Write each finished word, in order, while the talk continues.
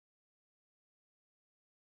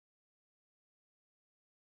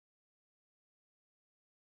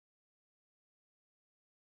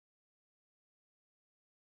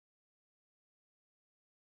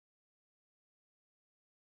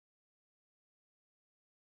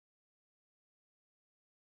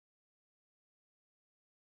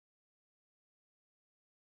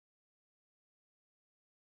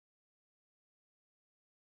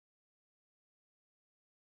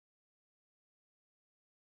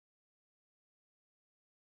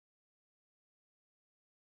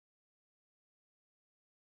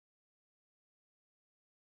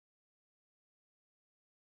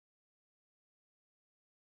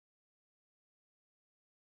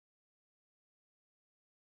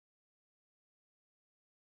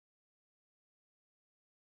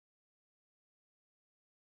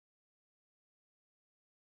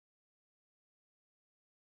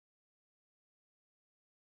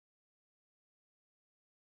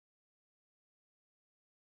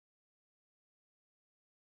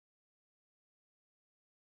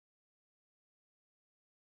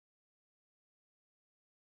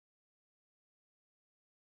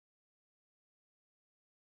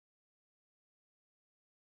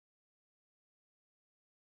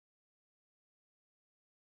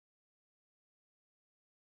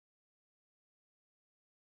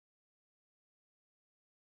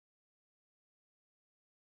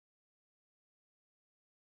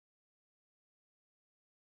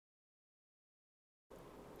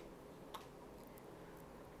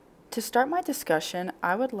To start my discussion,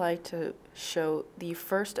 I would like to show the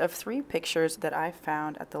first of three pictures that I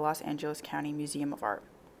found at the Los Angeles County Museum of Art.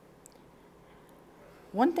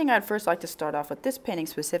 One thing I'd first like to start off with this painting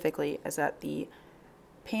specifically is that the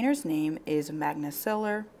painter's name is Magnus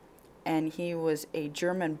Zeller, and he was a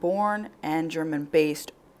German-born and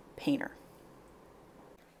German-based painter.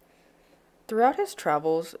 Throughout his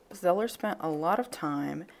travels, Zeller spent a lot of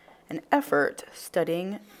time and effort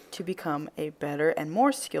studying to become a better and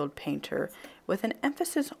more skilled painter, with an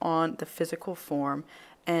emphasis on the physical form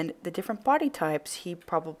and the different body types he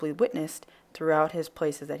probably witnessed throughout his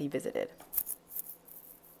places that he visited.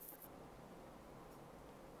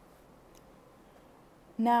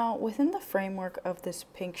 Now, within the framework of this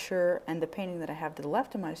picture and the painting that I have to the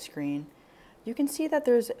left of my screen, you can see that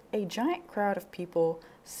there's a giant crowd of people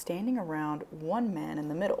standing around one man in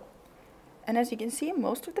the middle. And as you can see,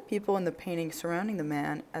 most of the people in the painting surrounding the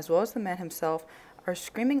man, as well as the man himself, are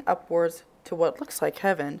screaming upwards to what looks like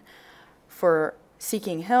heaven for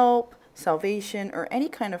seeking help, salvation, or any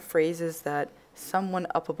kind of phrases that someone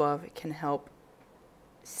up above can help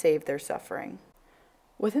save their suffering.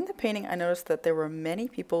 Within the painting, I noticed that there were many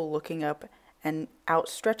people looking up and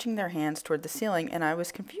outstretching their hands toward the ceiling, and I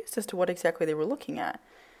was confused as to what exactly they were looking at.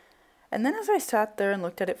 And then as I sat there and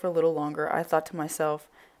looked at it for a little longer, I thought to myself,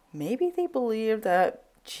 maybe they believe that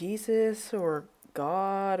Jesus or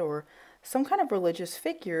God or some kind of religious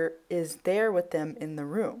figure is there with them in the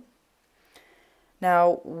room.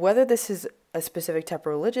 Now, whether this is a specific type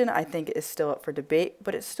of religion, I think is still up for debate,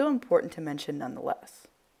 but it's still important to mention nonetheless.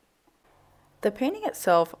 The painting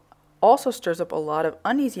itself also stirs up a lot of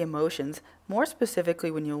uneasy emotions, more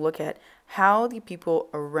specifically when you look at how the people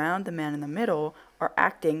around the man in the middle are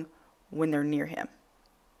acting when they're near him.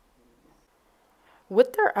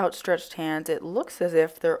 With their outstretched hands, it looks as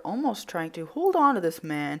if they're almost trying to hold on to this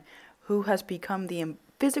man who has become the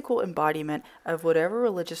physical embodiment of whatever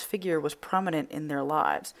religious figure was prominent in their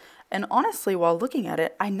lives. And honestly, while looking at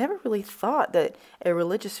it, I never really thought that a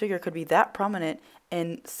religious figure could be that prominent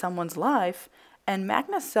in someone's life. And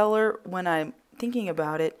Magnus Zeller, when I'm thinking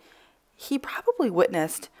about it, he probably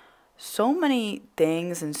witnessed so many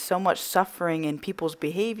things and so much suffering in people's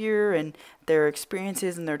behavior and their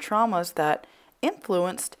experiences and their traumas that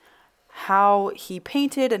influenced how he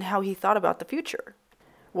painted and how he thought about the future,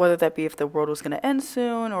 whether that be if the world was going to end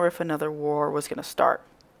soon or if another war was going to start.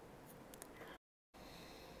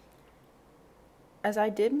 As I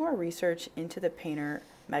did more research into the painter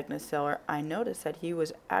Magnus Zeller, I noticed that he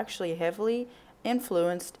was actually heavily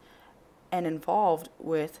influenced and involved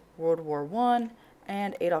with World War I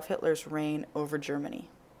and Adolf Hitler's reign over Germany.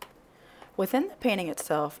 Within the painting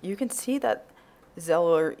itself, you can see that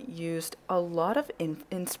Zeller used a lot of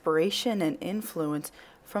inspiration and influence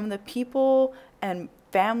from the people and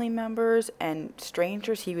family members and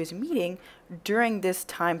strangers he was meeting during this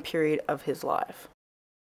time period of his life.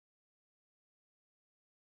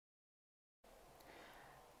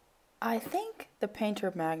 I think the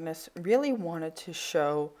painter Magnus really wanted to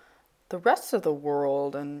show the rest of the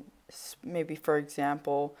world, and maybe, for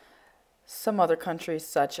example, some other countries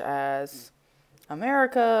such as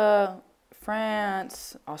America,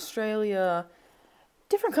 France, Australia,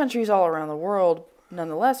 different countries all around the world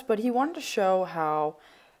nonetheless, but he wanted to show how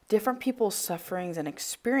different people's sufferings and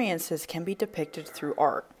experiences can be depicted through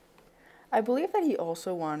art. I believe that he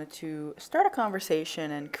also wanted to start a conversation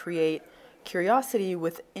and create curiosity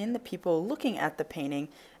within the people looking at the painting,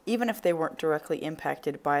 even if they weren't directly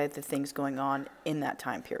impacted by the things going on in that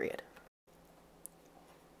time period.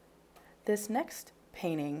 This next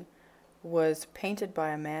painting was painted by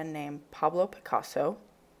a man named Pablo Picasso,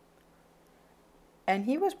 and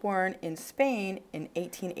he was born in Spain in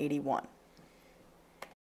 1881.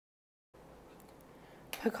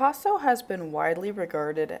 Picasso has been widely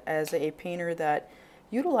regarded as a painter that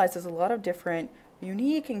utilizes a lot of different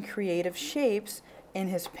unique and creative shapes in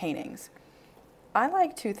his paintings. I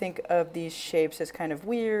like to think of these shapes as kind of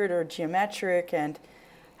weird or geometric and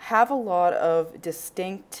have a lot of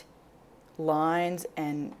distinct lines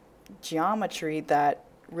and geometry that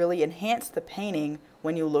really enhance the painting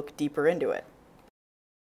when you look deeper into it.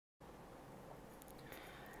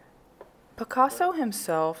 Picasso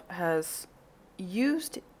himself has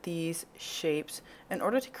used these shapes in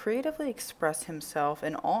order to creatively express himself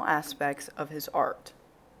in all aspects of his art.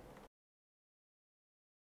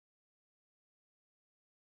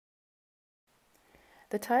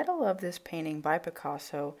 The title of this painting by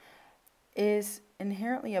Picasso is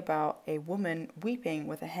inherently about a woman weeping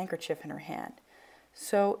with a handkerchief in her hand.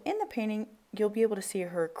 So in the painting, you'll be able to see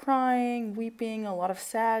her crying, weeping, a lot of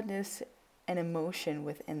sadness and emotion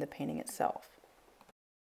within the painting itself.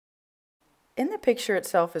 In the picture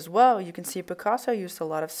itself as well, you can see Picasso used a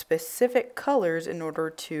lot of specific colors in order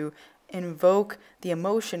to invoke the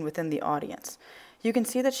emotion within the audience. You can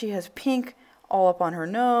see that she has pink all up on her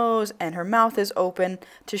nose and her mouth is open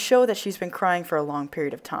to show that she's been crying for a long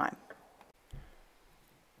period of time.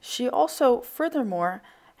 She also, furthermore,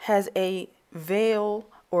 has a veil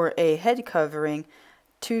or a head covering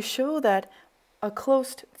to show that a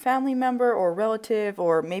close family member or relative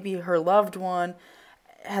or maybe her loved one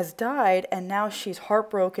has died and now she's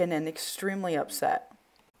heartbroken and extremely upset.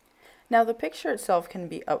 Now the picture itself can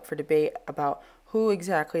be up for debate about who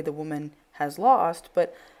exactly the woman has lost,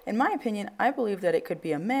 but in my opinion, I believe that it could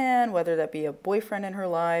be a man, whether that be a boyfriend in her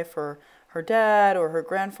life or her dad or her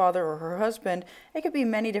grandfather or her husband. It could be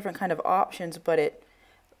many different kind of options, but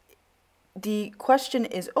the question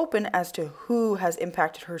is open as to who has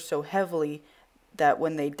impacted her so heavily that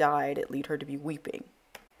when they died, it led her to be weeping.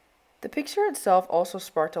 The picture itself also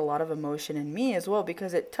sparked a lot of emotion in me as well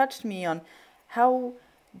because it touched me on how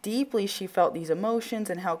deeply she felt these emotions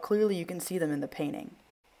and how clearly you can see them in the painting.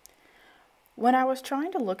 When I was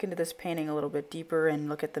trying to look into this painting a little bit deeper and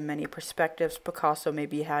look at the many perspectives Picasso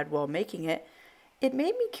maybe had while making it, it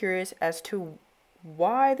made me curious as to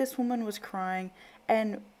why this woman was crying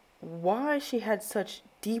and why she had such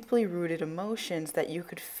deeply rooted emotions that you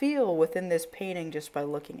could feel within this painting just by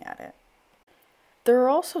looking at it. There are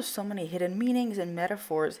also so many hidden meanings and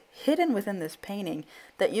metaphors hidden within this painting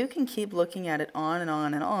that you can keep looking at it on and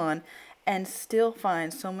on and on and still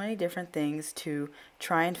find so many different things to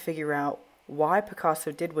try and figure out why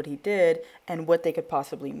Picasso did what he did and what they could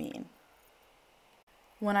possibly mean.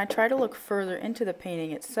 When I try to look further into the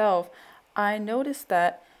painting itself, I noticed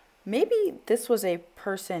that maybe this was a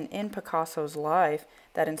person in Picasso's life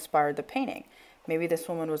that inspired the painting. Maybe this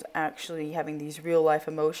woman was actually having these real life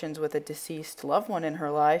emotions with a deceased loved one in her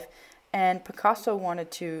life, and Picasso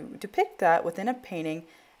wanted to depict that within a painting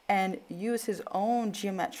and use his own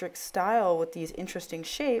geometric style with these interesting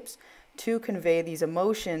shapes to convey these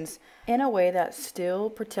emotions in a way that still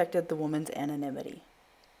protected the woman's anonymity.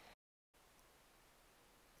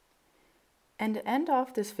 And to end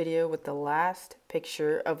off this video with the last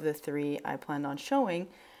picture of the three I planned on showing,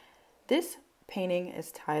 this painting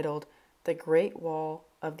is titled "The Great Wall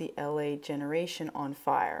of the LA Generation on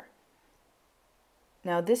Fire."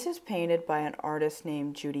 Now this is painted by an artist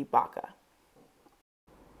named Judy Baca.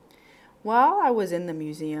 While I was in the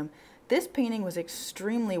museum, this painting was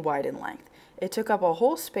extremely wide in length. It took up a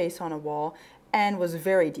whole space on a wall and was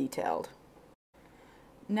very detailed.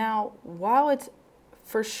 Now, while it's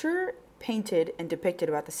for sure painted and depicted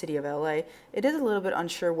about the city of LA, it is a little bit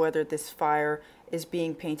unsure whether this fire is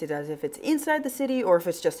being painted as if it's inside the city or if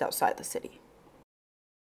it's just outside the city.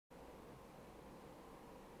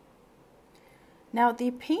 Now,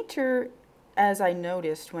 the painter, as I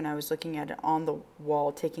noticed when I was looking at it on the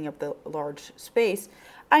wall, taking up the large space,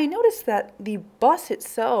 I noticed that the bus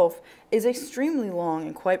itself is extremely long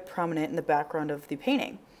and quite prominent in the background of the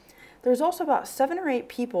painting. There's also about 7 or 8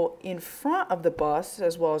 people in front of the bus,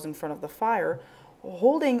 as well as in front of the fire,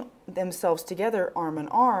 holding themselves together arm in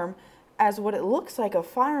arm, as what it looks like a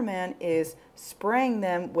fireman is spraying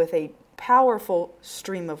them with a powerful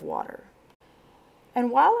stream of water. And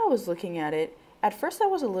while I was looking at it, at first I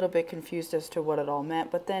was a little bit confused as to what it all meant,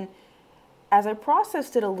 but then as I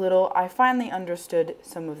processed it a little, I finally understood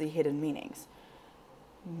some of the hidden meanings.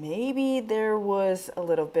 Maybe there was a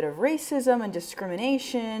little bit of racism and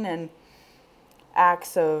discrimination and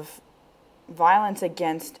acts of violence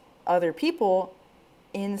against other people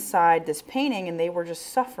inside this painting, and they were just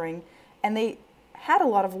suffering, and they had a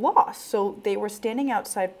lot of loss. So they were standing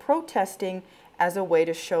outside protesting as a way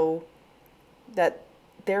to show that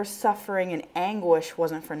their suffering and anguish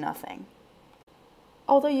wasn't for nothing.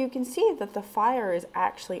 Although you can see that the fire is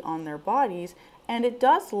actually on their bodies, and it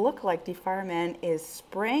does look like the fireman is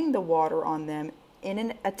spraying the water on them in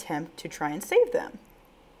an attempt to try and save them.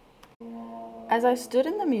 As I stood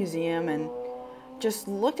in the museum and just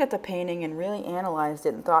looked at the painting and really analyzed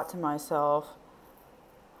it and thought to myself,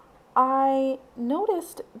 I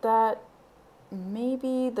noticed that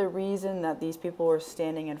maybe the reason that these people were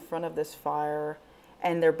standing in front of this fire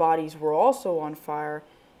and their bodies were also on fire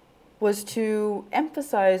was to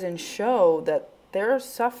emphasize and show that their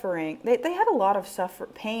suffering, they had a lot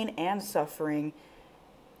of pain and suffering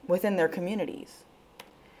within their communities.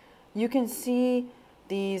 You can see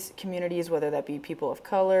these communities, whether that be people of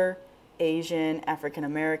color, Asian, African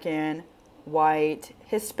American, white,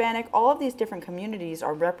 Hispanic, all of these different communities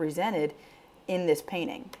are represented in this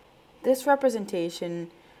painting. This representation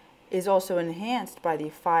is also enhanced by the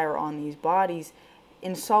fire on these bodies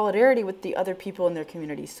in solidarity with the other people in their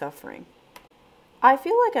community suffering. I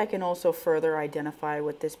feel like I can also further identify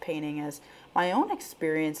with this painting as my own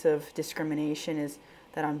experience of discrimination is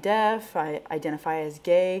that I'm deaf, I identify as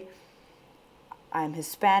gay, I'm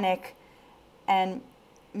Hispanic, and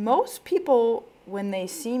most people, when they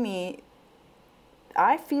see me,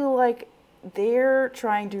 I feel like they're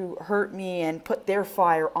trying to hurt me and put their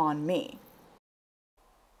fire on me.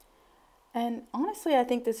 And honestly, I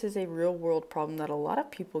think this is a real world problem that a lot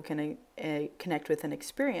of people can connect with and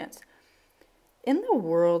experience. In the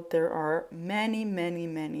world, there are many, many,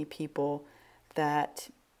 many people that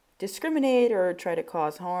discriminate or try to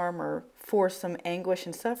cause harm or force some anguish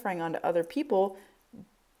and suffering onto other people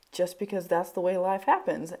just because that's the way life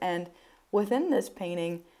happens. And within this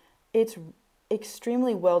painting, it's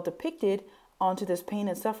extremely well depicted onto this pain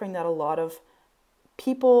and suffering that a lot of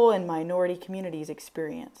people and minority communities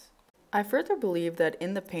experience. I further believe that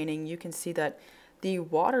in the painting you can see that the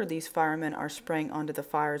water these firemen are spraying onto the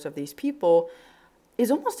fires of these people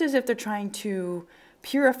is almost as if they're trying to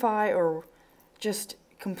purify or just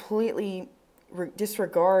completely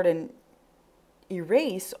disregard and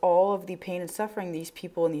erase all of the pain and suffering these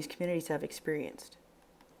people in these communities have experienced.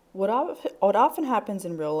 What often happens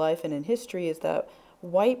in real life and in history is that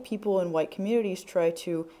white people and white communities try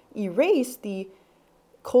to erase the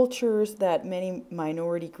cultures that many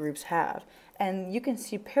minority groups have. And you can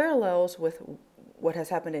see parallels with what has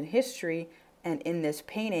happened in history and in this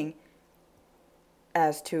painting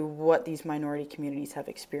as to what these minority communities have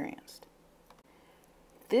experienced.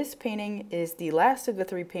 This painting is the last of the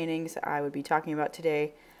 3 paintings I would be talking about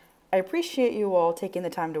today. I appreciate you all taking the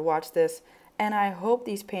time to watch this, and I hope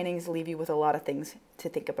these paintings leave you with a lot of things to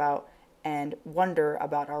think about and wonder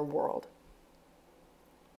about our world.